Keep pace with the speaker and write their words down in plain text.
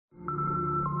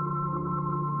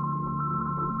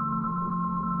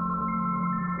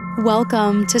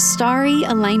Welcome to Starry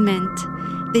Alignment,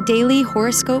 the daily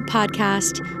horoscope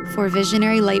podcast for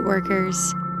visionary lightworkers.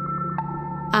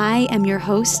 I am your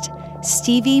host,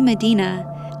 Stevie Medina,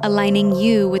 aligning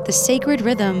you with the sacred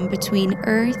rhythm between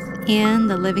Earth and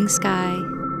the living sky.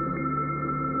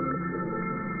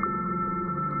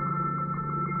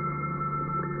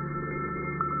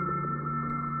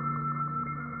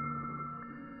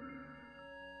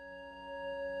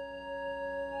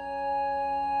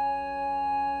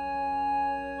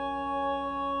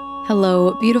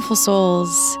 Hello, beautiful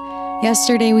souls.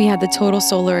 Yesterday we had the total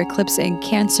solar eclipse in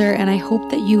Cancer, and I hope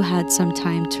that you had some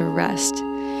time to rest.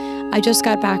 I just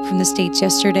got back from the States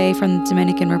yesterday from the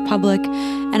Dominican Republic,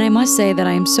 and I must say that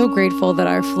I am so grateful that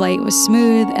our flight was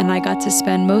smooth and I got to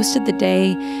spend most of the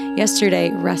day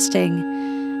yesterday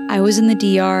resting. I was in the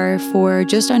DR for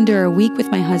just under a week with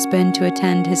my husband to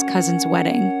attend his cousin's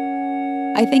wedding.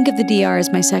 I think of the DR as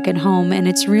my second home, and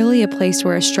it's really a place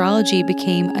where astrology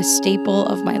became a staple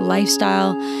of my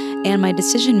lifestyle and my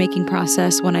decision-making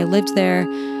process when I lived there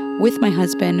with my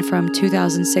husband from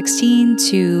 2016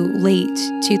 to late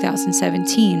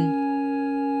 2017.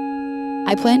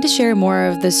 I plan to share more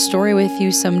of this story with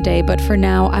you someday, but for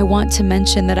now, I want to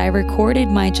mention that I recorded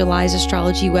my July's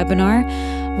astrology webinar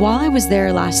while I was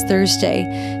there last Thursday.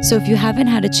 So if you haven't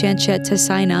had a chance yet to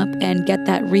sign up and get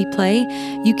that replay,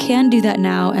 you can do that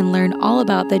now and learn all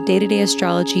about the day-to-day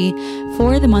astrology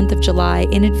for the month of July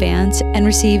in advance and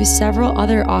receive several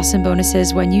other awesome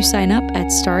bonuses when you sign up at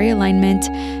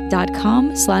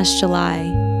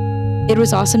starryalignment.com/July. It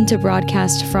was awesome to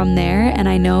broadcast from there, and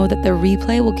I know that the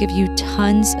replay will give you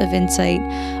tons of insight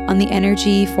on the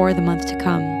energy for the month to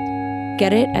come.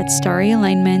 Get it at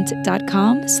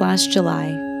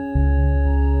starryalignment.com/July.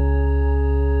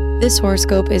 This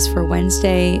horoscope is for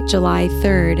Wednesday, July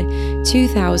 3rd,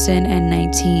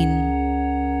 2019.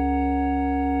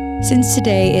 Since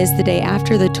today is the day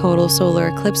after the total solar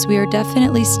eclipse, we are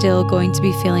definitely still going to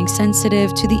be feeling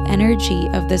sensitive to the energy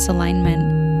of this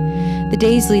alignment. The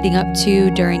days leading up to,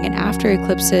 during, and after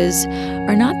eclipses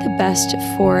are not the best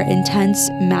for intense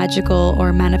magical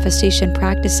or manifestation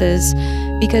practices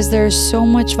because there's so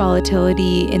much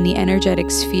volatility in the energetic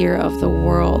sphere of the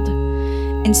world.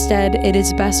 Instead, it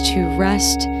is best to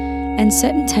rest and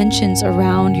set intentions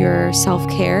around your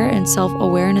self-care and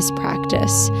self-awareness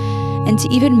practice, and to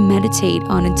even meditate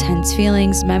on intense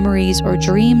feelings, memories, or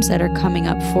dreams that are coming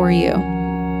up for you.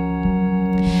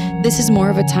 This is more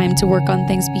of a time to work on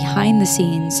things behind the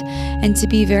scenes and to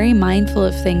be very mindful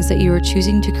of things that you are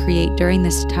choosing to create during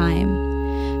this time.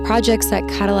 Projects that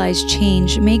catalyze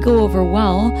change may go over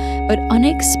well, but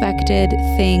unexpected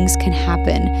things can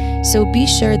happen. So be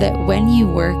sure that when you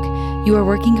work, you are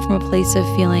working from a place of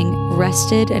feeling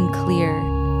rested and clear.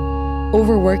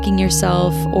 Overworking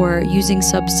yourself or using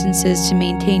substances to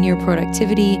maintain your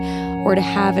productivity or to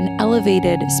have an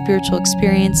elevated spiritual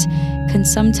experience can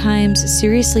sometimes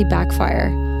seriously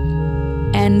backfire.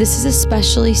 And this is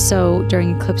especially so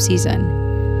during eclipse season.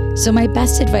 So my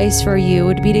best advice for you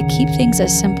would be to keep things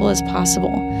as simple as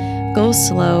possible. Go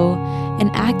slow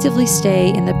and actively stay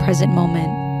in the present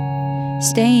moment.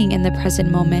 Staying in the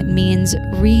present moment means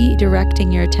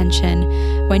redirecting your attention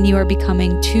when you are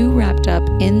becoming too wrapped up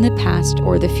in the past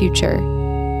or the future.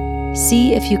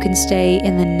 See if you can stay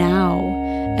in the now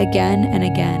again and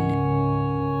again.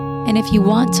 And if you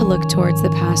want to look towards the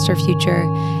past or future,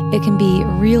 it can be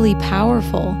really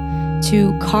powerful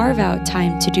to carve out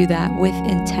time to do that with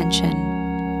intention.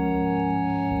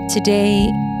 Today,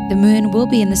 the moon will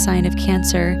be in the sign of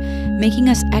Cancer, making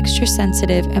us extra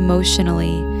sensitive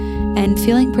emotionally and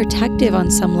feeling protective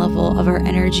on some level of our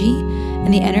energy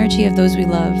and the energy of those we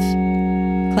love.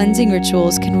 Cleansing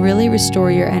rituals can really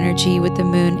restore your energy with the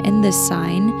moon in this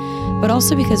sign, but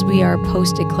also because we are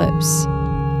post-eclipse.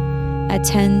 At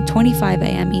 10:25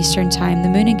 a.m. Eastern Time, the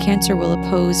moon in Cancer will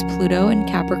oppose Pluto in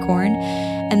Capricorn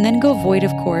and then go void,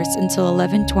 of course, until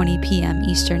 11:20 p.m.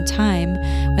 Eastern Time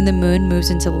when the moon moves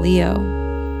into Leo.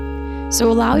 So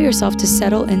allow yourself to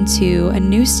settle into a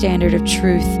new standard of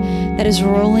truth that is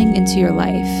rolling into your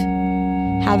life.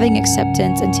 Having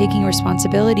acceptance and taking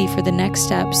responsibility for the next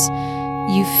steps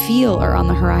you feel are on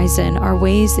the horizon are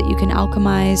ways that you can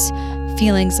alchemize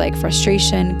feelings like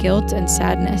frustration, guilt, and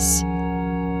sadness.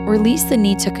 Release the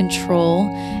need to control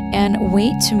and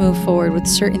wait to move forward with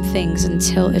certain things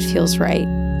until it feels right.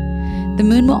 The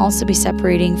moon will also be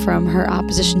separating from her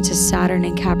opposition to Saturn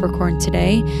in Capricorn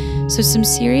today, so some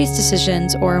serious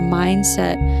decisions or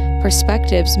mindset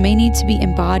perspectives may need to be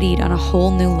embodied on a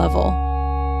whole new level.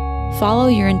 Follow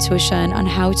your intuition on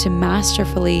how to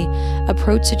masterfully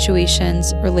approach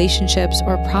situations, relationships,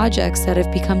 or projects that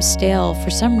have become stale for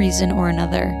some reason or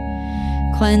another.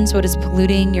 Cleanse what is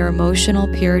polluting your emotional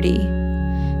purity.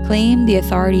 Claim the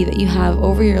authority that you have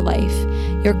over your life,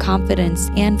 your confidence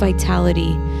and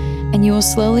vitality, and you will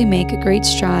slowly make great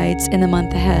strides in the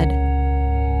month ahead.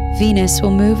 Venus will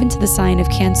move into the sign of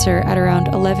Cancer at around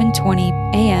 11:20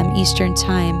 a.m. Eastern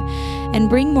Time and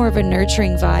bring more of a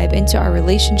nurturing vibe into our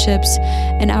relationships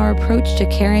and our approach to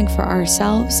caring for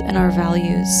ourselves and our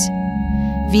values.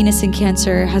 Venus in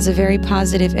Cancer has a very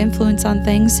positive influence on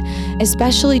things,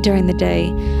 especially during the day,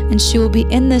 and she will be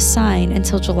in this sign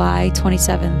until July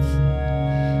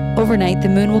 27th. Overnight, the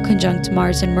moon will conjunct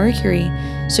Mars and Mercury,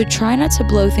 so try not to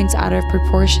blow things out of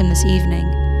proportion this evening.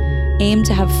 Aim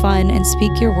to have fun and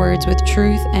speak your words with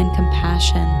truth and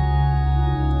compassion.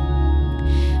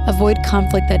 Avoid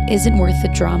conflict that isn't worth the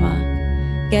drama.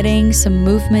 Getting some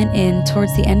movement in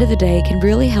towards the end of the day can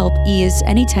really help ease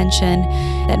any tension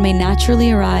that may naturally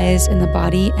arise in the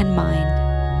body and mind.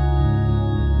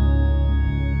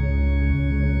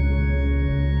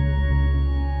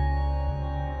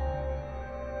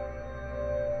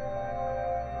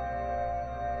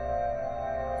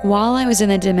 While I was in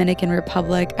the Dominican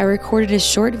Republic, I recorded a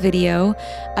short video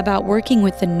about working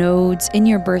with the nodes in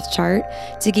your birth chart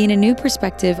to gain a new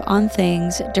perspective on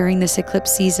things during this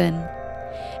eclipse season.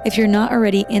 If you're not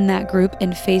already in that group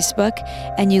in Facebook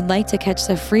and you'd like to catch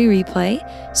the free replay,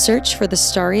 search for the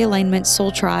Starry Alignment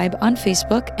Soul Tribe on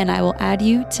Facebook and I will add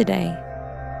you today.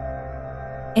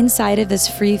 Inside of this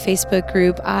free Facebook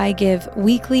group, I give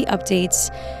weekly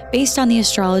updates based on the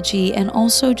astrology and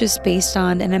also just based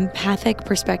on an empathic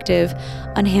perspective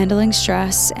on handling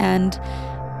stress and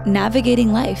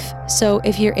navigating life. So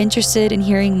if you're interested in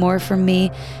hearing more from me,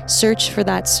 search for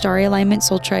that Starry Alignment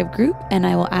Soul Tribe group and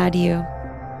I will add you.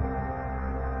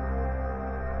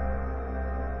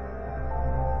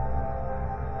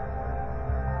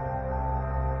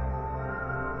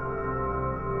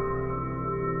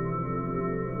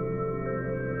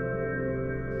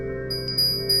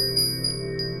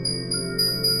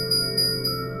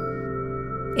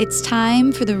 It's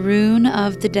time for the rune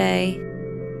of the day.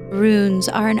 Runes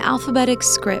are an alphabetic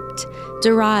script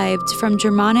derived from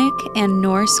Germanic and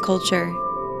Norse culture.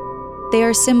 They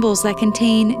are symbols that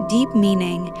contain deep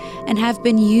meaning and have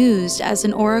been used as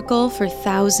an oracle for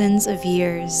thousands of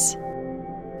years.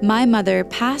 My mother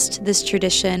passed this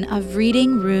tradition of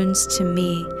reading runes to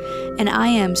me, and I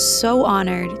am so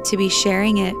honored to be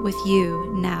sharing it with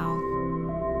you now.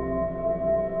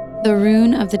 The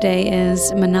rune of the day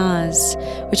is Manaz,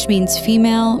 which means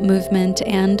female, movement,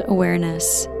 and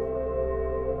awareness.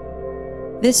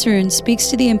 This rune speaks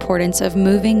to the importance of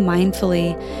moving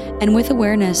mindfully and with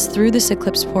awareness through this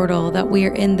eclipse portal that we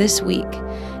are in this week,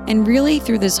 and really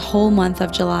through this whole month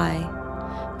of July.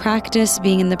 Practice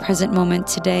being in the present moment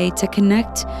today to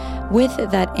connect with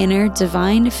that inner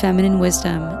divine feminine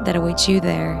wisdom that awaits you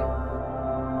there.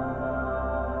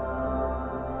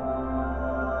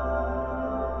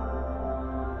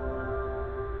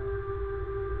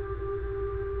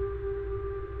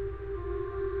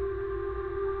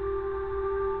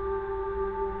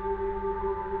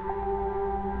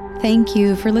 Thank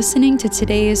you for listening to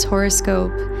today's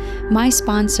horoscope. My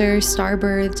sponsor,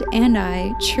 Starbirthed, and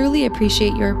I truly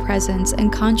appreciate your presence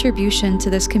and contribution to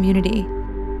this community.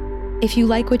 If you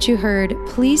like what you heard,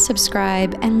 please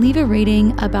subscribe and leave a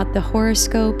rating about the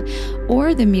horoscope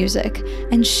or the music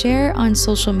and share on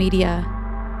social media.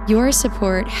 Your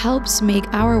support helps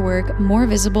make our work more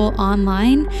visible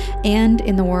online and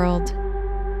in the world.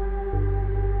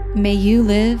 May you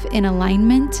live in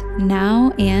alignment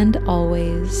now and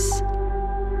always.